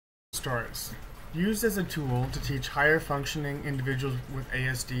stories. Used as a tool to teach higher functioning individuals with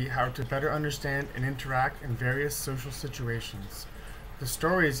ASD how to better understand and interact in various social situations. The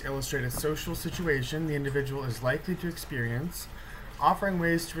stories illustrate a social situation the individual is likely to experience, offering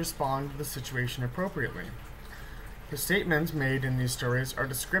ways to respond to the situation appropriately. The statements made in these stories are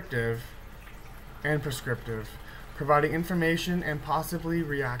descriptive and prescriptive, providing information and possibly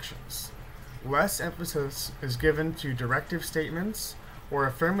reactions. Less emphasis is given to directive statements or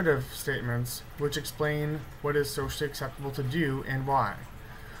affirmative statements which explain what is socially acceptable to do and why.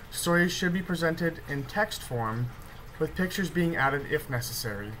 Stories should be presented in text form, with pictures being added if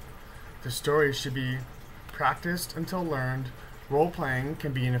necessary. The stories should be practiced until learned. Role-playing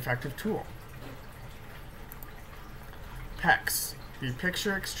can be an effective tool. PECS, the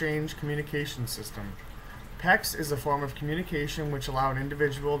Picture Exchange Communication System. PECS is a form of communication which allows an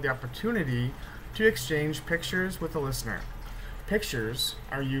individual the opportunity to exchange pictures with a listener. Pictures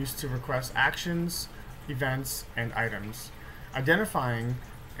are used to request actions, events, and items. Identifying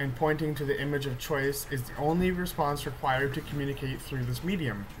and pointing to the image of choice is the only response required to communicate through this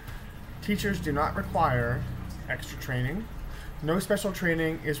medium. Teachers do not require extra training. No special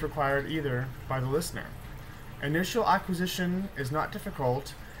training is required either by the listener. Initial acquisition is not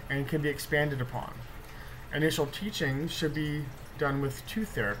difficult and can be expanded upon. Initial teaching should be done with two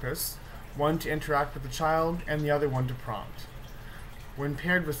therapists, one to interact with the child and the other one to prompt. When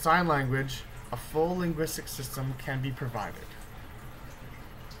paired with sign language, a full linguistic system can be provided.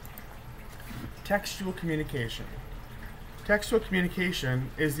 Textual communication. Textual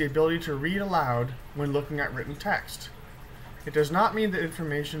communication is the ability to read aloud when looking at written text. It does not mean that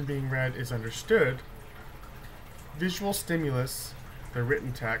information being read is understood. Visual stimulus, the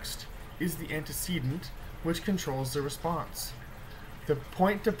written text, is the antecedent which controls the response. The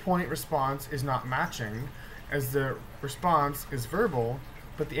point-to-point response is not matching, as the response is verbal,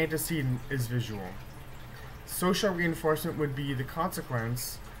 but the antecedent is visual. Social reinforcement would be the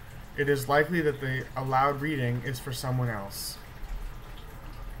consequence. It is likely that the allowed reading is for someone else.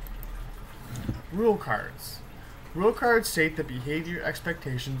 Rule cards. Rule cards state the behavior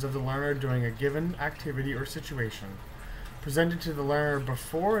expectations of the learner during a given activity or situation, presented to the learner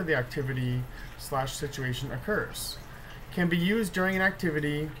before the activity/situation occurs. Can be used during an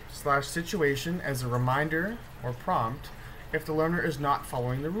activity/situation as a reminder or prompt if the learner is not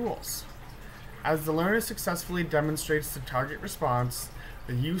following the rules. As the learner successfully demonstrates the target response,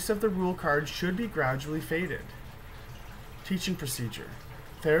 the use of the rule card should be gradually faded. Teaching procedure.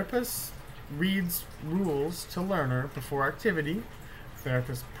 Therapist reads rules to learner before activity.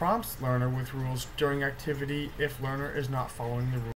 Therapist prompts learner with rules during activity if learner is not following the rules.